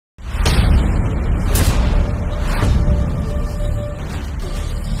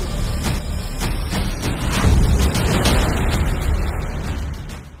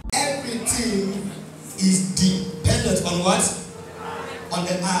on what? On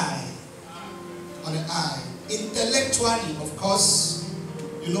the eye. On the eye. Intellectually, of course,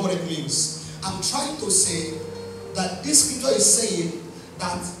 you know what it means. I'm trying to say that this scripture is saying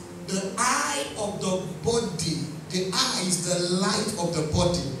that the eye of the body, the eye is the light of the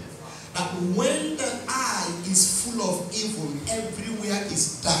body. That when the eye is full of evil, everywhere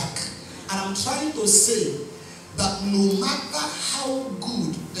is dark. And I'm trying to say that no matter how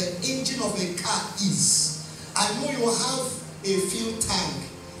good the engine of a car is, I know you have a fuel tank.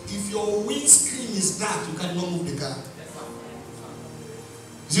 If your windscreen is dark, you cannot move the car.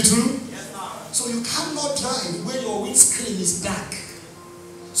 Is it true? Yes, sir. So you cannot drive when your windscreen is dark.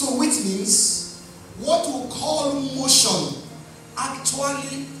 So which means what we call motion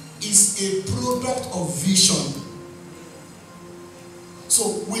actually is a product of vision.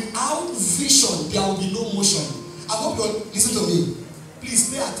 So without vision, there will be no motion. I hope you listen to me.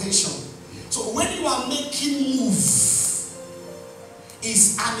 Please pay attention. So when you are making move,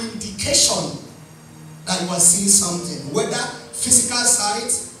 is an indication that you are seeing something, whether physical sight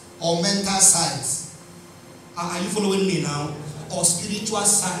or mental sight. Are you following me now? Or spiritual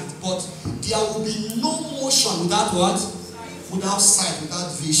sight. But there will be no motion without what? Without sight,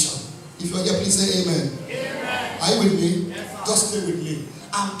 without vision. If you are here, please say amen. Amen. Are you with me? Yes, just stay with me.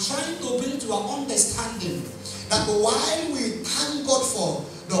 I'm trying to bring to your understanding that while we thank God for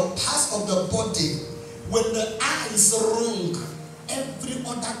the parts of the body, when the eye is wrong, every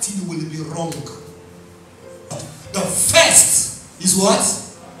other thing will be wrong. The first is what?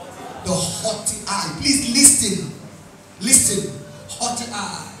 The haughty eye. Please listen. Listen. Haughty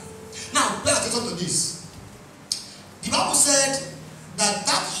eye. Now, pay attention to this. The Bible said that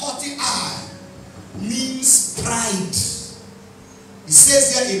haughty eye means pride. It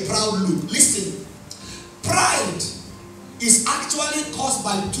says here a proud look. Listen. Pride is actually caused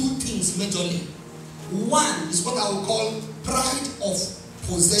by two things majorly. One is what I will call pride of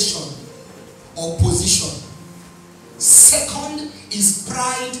possession or position. Second is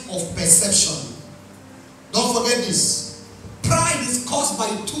pride of perception. Don't forget this. Pride is caused by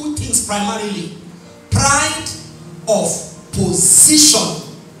two things primarily. Pride of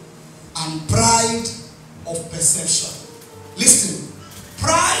position and pride of perception. Listen.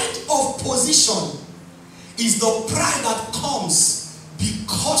 Pride of position is the pride that comes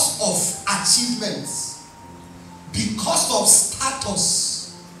because of achievements, because of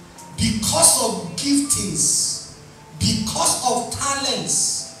status, because of giftings, because of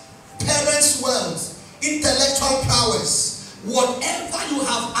talents, parents' wealth, intellectual prowess. Whatever you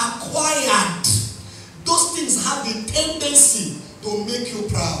have acquired, those things have the tendency to make you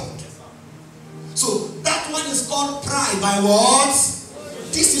proud. So that one is called pride by what?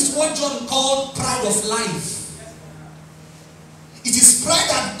 This is what John called pride of life. It is pride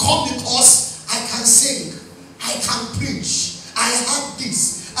that comes because I can sing, I can preach, I have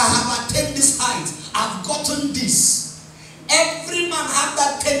this, I have attained this height, I've gotten this. Every man has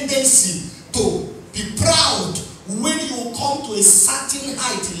that tendency to be proud when you come to a certain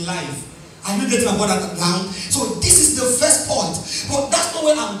height in life. Are you getting about that now? So this is the first point, but that's not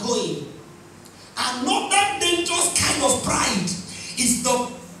where I'm going. Another dangerous kind of pride is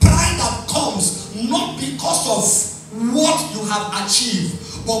the pride that comes not because of what you have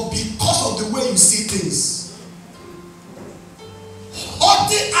achieved, but because of the way you see things.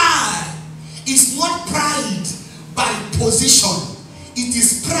 Haughty eye is not pride by position, it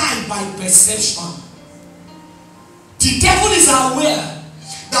is pride by perception. The devil is aware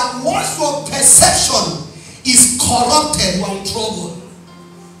that once your perception is corrupted, you are in trouble.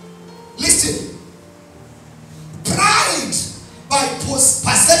 Listen, pride by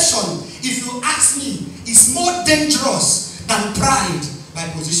perception, if you ask me, is more dangerous than pride by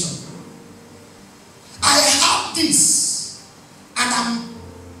position. I have this and I'm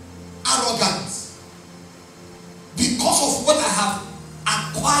arrogant because of what I have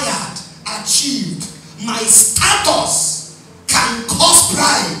acquired, achieved. My status can cause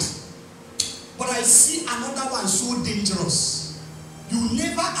pride. But I see another one so dangerous. You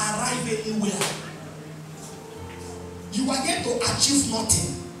never arrive anywhere. You are yet to achieve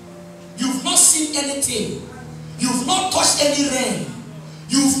nothing. You've not seen anything. You've not touched any realm.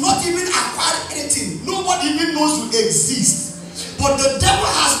 You've not even acquired anything. Nobody even knows you exist. But the devil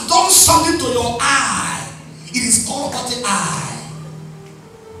has done something to your eye. It is called haughty eye.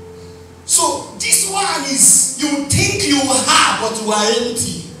 So this one is, you think you have, but you are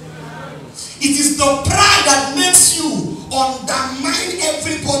empty. It is the pride that makes you undermine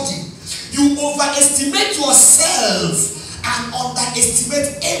everybody. You overestimate yourself and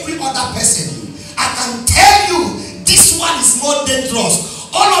underestimate every other person. I can tell you, this one is more dangerous.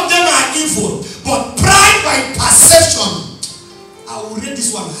 All of them are evil. But pride by perception, I will rate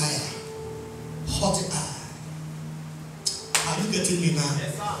this one higher. Haughty eye. Are you getting me now?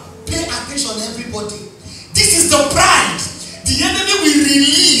 Yes, sir. Pay attention, everybody. This is the pride the enemy will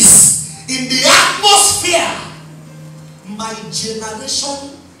release in the atmosphere. My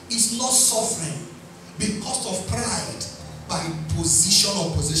generation is not suffering because of pride by position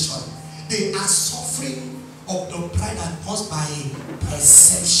or possession. They are suffering of the pride that comes by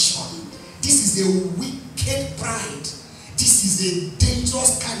perception. This is a wicked pride. This is a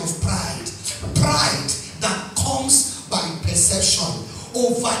dangerous kind of pride. Pride that comes by perception.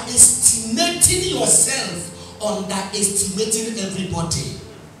 Overestimating yourself, underestimating everybody.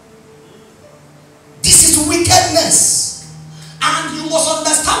 This is wickedness. And you must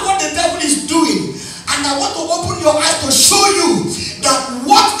understand what the devil is doing. And I want to open your eyes to show you that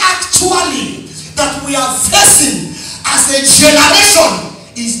what actually that we are facing as a generation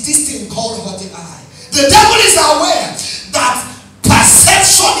is this thing called haughty eye. The devil is aware that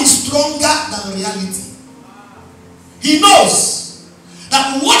perception is stronger than reality. He knows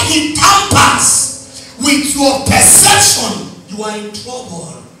that what he tampers with your perception, you are in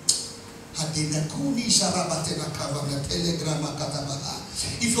trouble.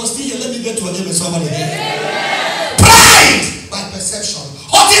 If you're still here, let me get to a name and somebody here. Pride by perception.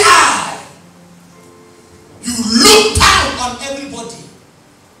 Haughty eye. You look down on everybody.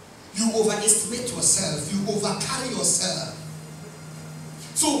 You overestimate yourself. You overcarry yourself.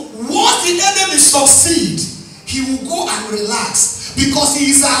 So once the enemy succeeds, he will go and relax because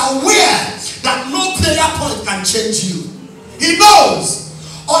he is aware that no prayer point can change you. He knows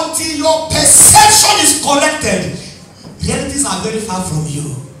until your perception is corrected, realities are very far from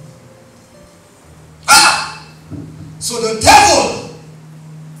you. So the devil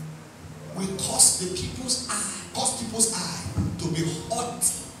will cause people's eye to be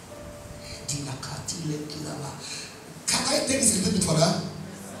haughty. Can I take this a little bit further?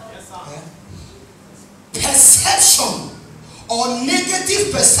 Yes, sir. Yeah? Perception or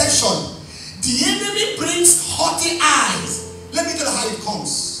negative perception, the enemy brings haughty eyes. Let me tell you how it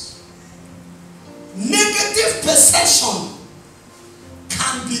comes. Negative perception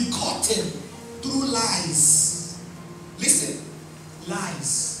can be gotten through lies. Listen,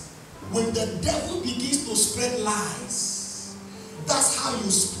 lies. When the devil begins to spread lies, that's how you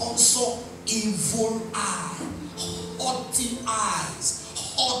sponsor evil eye, haughty eyes,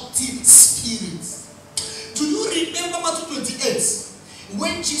 haughty spirits. Do you remember Matthew 28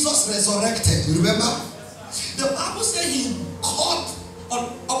 when Jesus resurrected? You remember? The Bible said he caught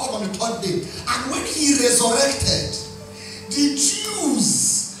up on the third day, and when he resurrected, the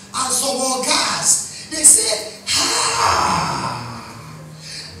Jews and some guys, they said,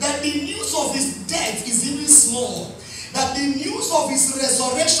 that the news of his death is even small, that the news of his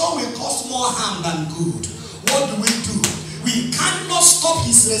resurrection will cause more harm than good. What do? We cannot stop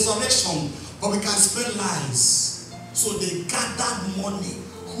his resurrection, but we can spread lies. So they gathered money,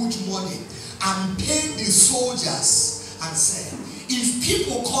 huge money, and paid the soldiers and said, if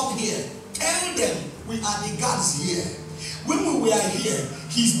people come here, tell them we are the guards here. When we were here,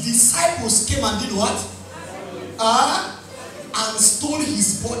 his disciples came and did what? And stole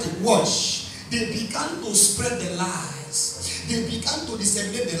his body. Watch. They began to spread the lies. They began to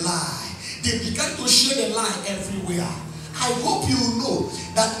disseminate the lie. They began to share the lie everywhere. I hope you know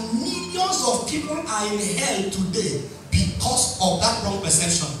that millions of people are in hell today because of that wrong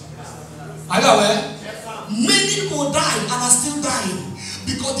perception. Are you aware? Many people died and are still dying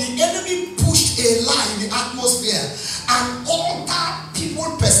because the enemy pushed a lie in the atmosphere and altered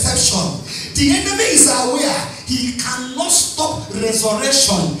people's perception. The enemy is aware he cannot stop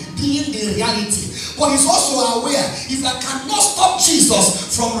resurrection being the reality. But he's also aware if I cannot stop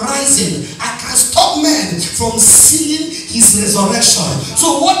Jesus from rising, I can stop men from seeing his resurrection.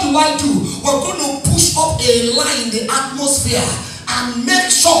 So what do? We're going to push up a lie in the atmosphere and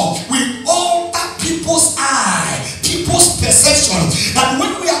make sure we alter people's eye, people's perception, that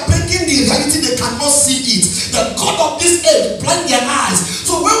when we are breaking the reality, they cannot see it. The God of this age blind their eyes.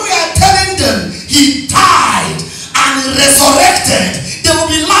 So when we are telling them he died and resurrected, they will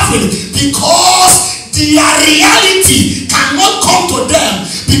be laughing because their reality cannot come to them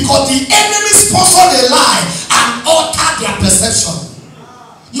because the enemy sponsored a lie and altered their perception.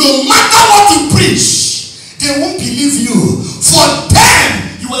 No matter what you preach, they won't believe you. For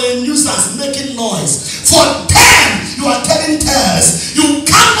them, you are a nuisance making noise. For them, you are telling tales. You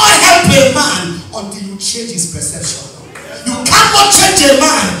cannot help a man until you change his perception. You cannot change a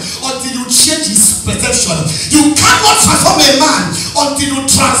man until you change his perception. You cannot transform a man until you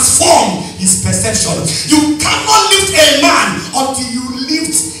transform his perception. You cannot lift a man until you lift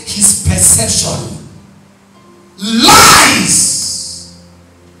perception. Lies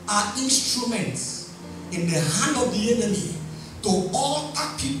are instruments in the hand of the enemy to alter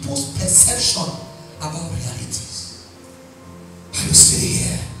people's perception about realities. I will say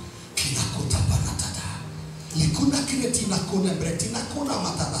here,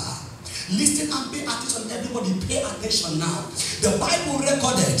 listen and pay attention. Everybody pay attention now. The Bible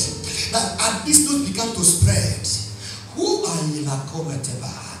recorded that as this news began to spread, who are you?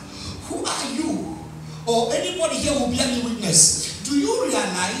 Who are you? Or anybody here will be any witness. Do you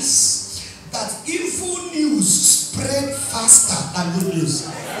realize that evil news spread faster than good news?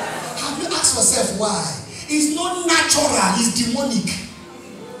 Have you asked yourself why? It's not natural, it's demonic.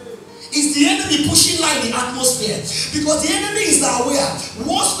 It's the enemy pushing light in the atmosphere. Because the enemy is aware.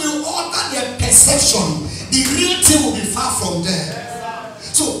 Once we alter their perception, the real thing will be far from them.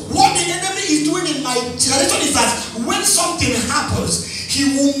 So what the enemy is doing in my generation is that when something happens,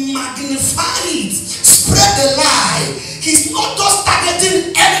 he will magnify it, spread the lie. He's not just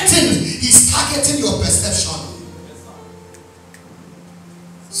targeting anything, he's targeting your perception.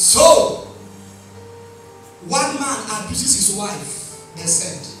 So, one man abuses his wife, they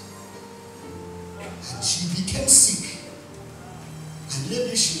said, and she became sick, and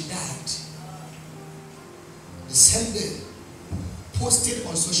maybe she died. The same day, posted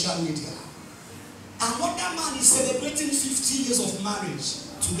on social media. Another man is celebrating 50 years of marriage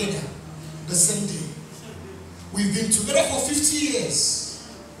together the same day. We've been together for 50 years.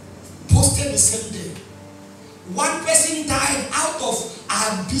 Posted the same day. One person died out of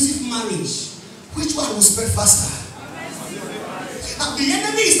an abusive marriage. Which one will spread faster? Now the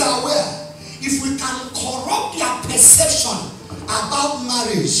enemy is aware. If we can corrupt their perception about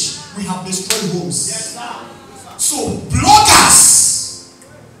marriage, we have destroyed homes. Yes, so bloggers,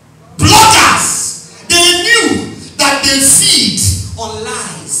 they knew that they feed on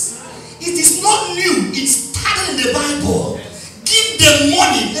lies. It is not new. It's started in the Bible. Give them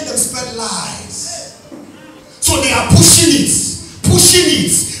money, let them spread lies. So they are pushing it,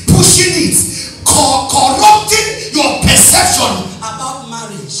 corrupting your perception about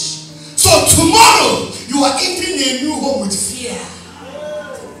marriage. So tomorrow you are entering a new home with fear.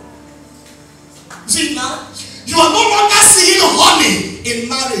 See now, you are no longer seeing honey in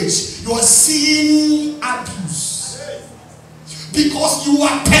marriage. You are seeing abuse. Because your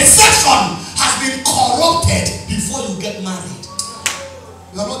perception has been corrupted before you get married.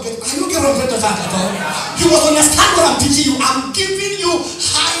 You are not getting, are you getting what I'm trying to all? You must understand what I'm teaching you. I'm giving you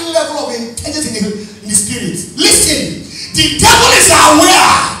high level of intelligence in the spirit. Listen, the devil is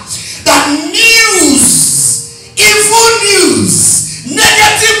aware that news, evil news,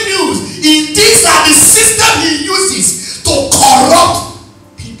 negative news, these are the system he uses to corrupt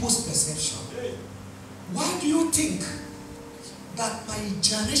people's perception. Why do you think that my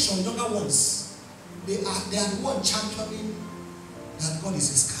generation, younger ones, they are the one championing that God is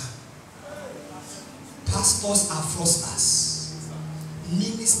a scam? Pastors are fraudsters.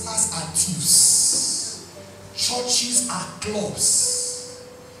 Ministers are thieves. Churches are clubs.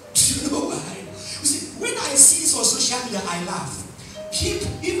 Do you know why? You see, when I see this on social media, I laugh.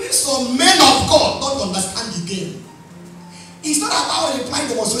 Even some men of God don't understand the game. It's not about replying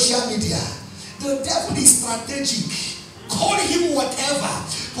them on social media. The devil is strategic. Call him whatever,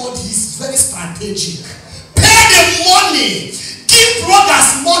 but he's very strategic. Pay the money. Give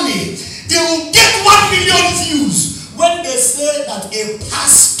bloggers money. They will get 1 million views when they say that a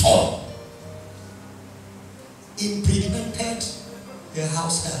pastor impregnated a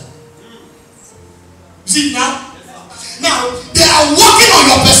house help. See now? Now, they are working on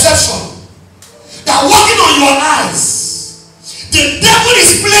your perception. They are working on your eyes. The devil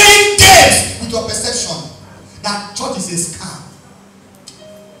is playing games with your perception. That church is a scam.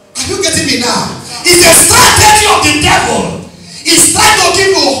 Are you getting me now? It's a strategy of the devil. He's trying to give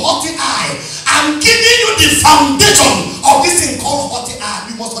you a haughty eye. I'm giving you the foundation of this thing called haughty eye.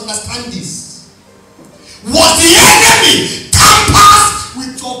 You must understand this. Was the enemy tampers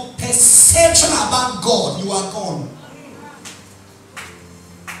with your perception about God, you are gone.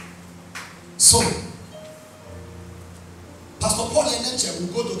 So, Pastor Paul and Enche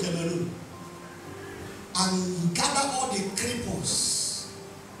will go to Cameroon and gather all the cripples,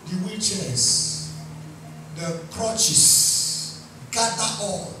 the wheelchairs, the crutches, gather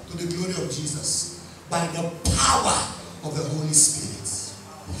all to the glory of Jesus by the power of the Holy Spirit.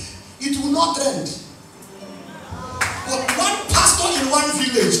 It will not end. But one pastor in one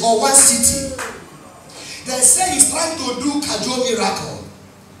village or one city, they say he's trying to do casual miracle.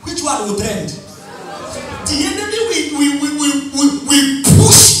 Which one will trend? The enemy will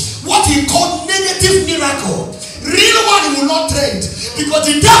push what he called negative miracle. Real one will not trend. Because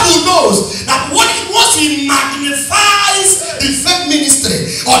the devil knows that once he magnifies the fake ministry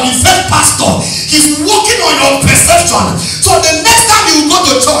or the fake pastor, he's working on your perception. So the next time you go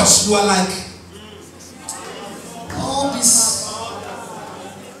to church, you are like, all this.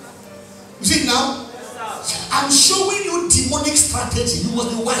 You see now? I'm showing you demonic strategy. You must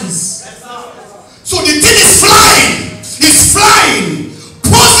be wise. So the thing is flying. It's flying.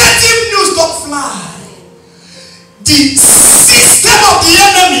 Positive news don't fly. The system of the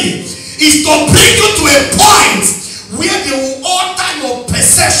enemy is to bring you to a point where they will alter your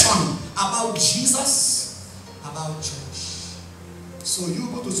perception about Jesus, about church. So you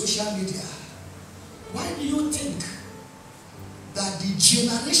go to social media. Why do you think that the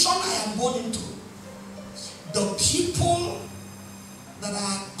generation I am born into, the people that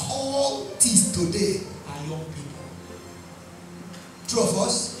are called this today are young people? True of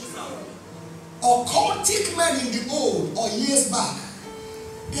us? Occultic men in the old or years back,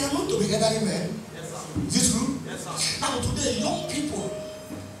 they are not to be gathering men. Is it true? Yes, now today, young people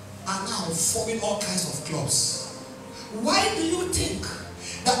are now forming all kinds of clubs. Why do you think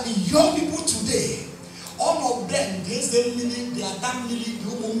that the young people today, all of them, they say they are damn milli,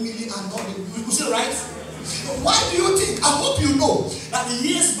 and all the, you see, right? Why do you think? I hope you know that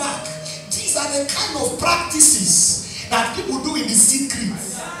years back, these are the kind of practices that people do in the secret,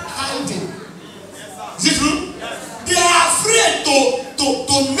 hiding. Is it true? They are afraid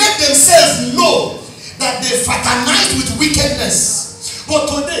to make themselves know that they fraternize with wickedness. But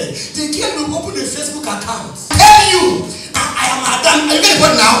today, they can't open a Facebook account. Tell you, I am Adam. Are you getting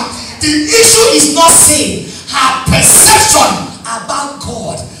it now? The issue is not sin. Her perception about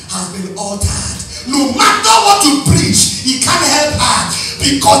God has been altered. No matter what you preach, he can't help her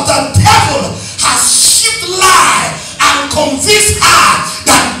because the devil has shifted lie and convinced her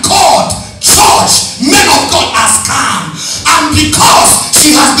that God, church, men of God are scam. And because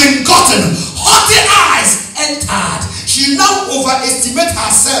she has been gotten, haughty eyes entered, she now overestimates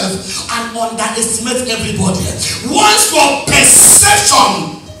herself and underestimates everybody. Once your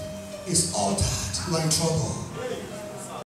perception is altered, you are in trouble.